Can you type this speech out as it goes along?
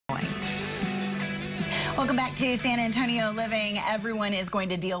Welcome back to San Antonio Living. Everyone is going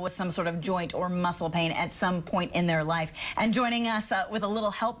to deal with some sort of joint or muscle pain at some point in their life. And joining us with a little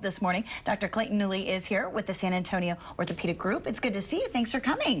help this morning, Dr. Clayton Nuelle is here with the San Antonio Orthopedic Group. It's good to see you. Thanks for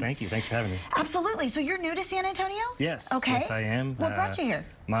coming. Thank you. Thanks for having me. Absolutely. So you're new to San Antonio? Yes. Okay. Yes, I am. What brought you here?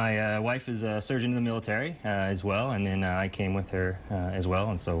 My wife is a surgeon in the military as well, and then I came with her as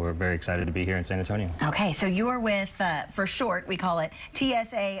well, and so we're very excited to be here in San Antonio. Okay, so you're with, for short, we call it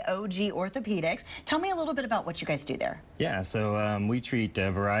TSAOG Orthopaedics. Tell me a little bit about what you guys do there. Yeah, so we treat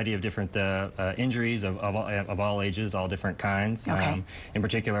a variety of different injuries of all ages, all different kinds. Okay. In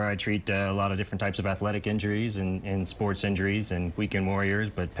particular, I treat a lot of different types of athletic injuries and sports injuries and weekend warriors,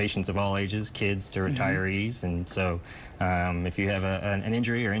 but patients of all ages, kids to retirees, and so if you have an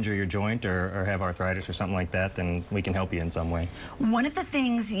injury or injure your joint or have arthritis or something like that, then we can help you in some way. One of the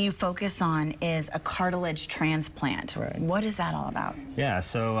things you focus on is a cartilage transplant. Right. What is that all about? Yeah,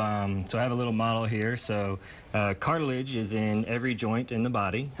 so so I have a little model here. So cartilage is in every joint in the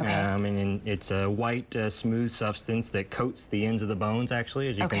body, Okay. And it's a white, smooth substance that coats the ends of the bones, actually,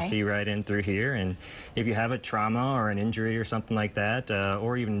 as you can see right in through here. And if you have a trauma or an injury or something like that,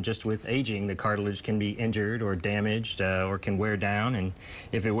 or even just with aging, the cartilage can be injured or damaged or can wear down. And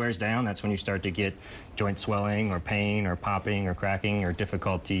if it wears down, that's when you start to get joint swelling or pain or popping or cracking or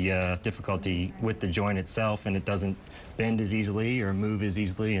difficulty with the joint itself, and it doesn't bend as easily or move as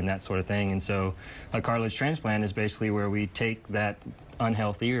easily and that sort of thing. And so a cartilage transplant is basically where we take that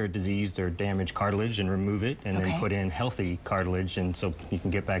unhealthy or diseased or damaged cartilage and remove it and then put in healthy cartilage, and so you can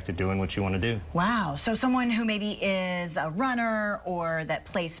get back to doing what you want to do. Wow. So someone who maybe is a runner or that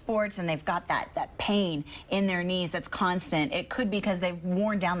plays sports and they've got that pain in their knees that's constant, it could be because they've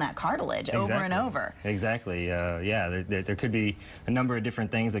worn down that cartilage over and over. Exactly. Yeah, there could be a number of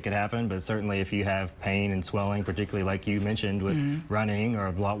different things that could happen, but certainly if you have pain and swelling, particularly like you mentioned with running or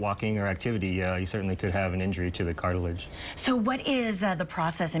walking or activity, you certainly could have an injury to the cartilage. So what is the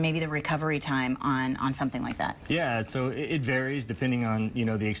process and maybe the recovery time on something like that? Yeah, so it varies depending on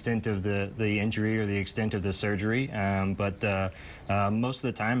the extent of the injury or the extent of the surgery, but most of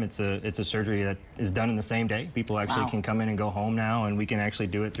the time it's a surgery that is done in the same day. People actually can come in and go home now, and we can actually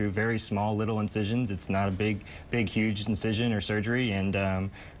do it through very small little incisions. It's not a big huge incision or surgery,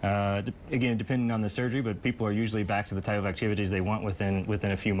 and again, depending on the surgery, but people are usually back to the type of activities they want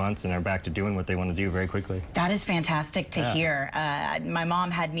within a few months and are back to doing what they want to do very quickly. That is fantastic to hear. My mom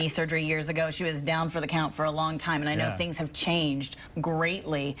had knee surgery years ago. She was down for the count for a long time, and I know things have changed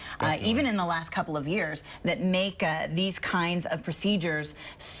greatly, even in the last couple of years, that make these kinds of procedures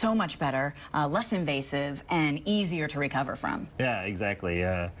so much better, less invasive, and easier to recover from. Yeah, exactly.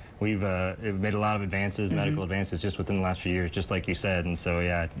 We've made a lot of advances, medical advances, just within the last few years, just like you said, and so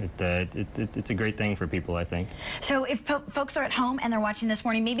yeah, it's a great thing for people, I think. So if folks are at home and they're watching this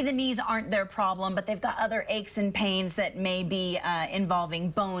morning, maybe the knees aren't their problem, but they've got other aches and pains that may be involving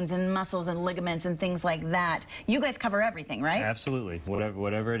bones and muscles and ligaments and things like that. You guys cover everything, right? Absolutely.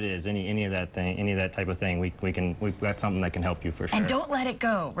 Whatever it is, any of that thing, any of that type of thing, we've got something that can help you for sure. And don't let it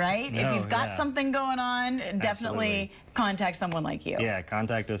go, right? No, if you've got something going on, definitely contact someone like you. Yeah,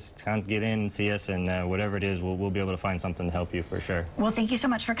 contact us, get in and see us, and whatever it is, we'll be able to find something to help you for sure. Well, thank you so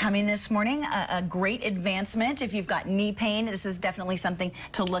much for coming this morning. A great advancement. If you've got knee pain, this is definitely something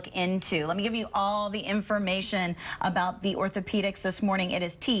to look into. Let me give you all the information about the orthopedics this morning. It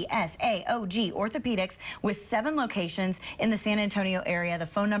is TSAOG Orthopaedics with 7 locations in the San Antonio area. The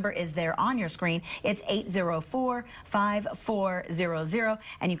phone number is there on your screen. It's 804-5400,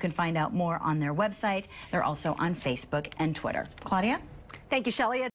 and you can find out more on their website. They're also on Facebook and Twitter. Claudia? Thank you, Shelley.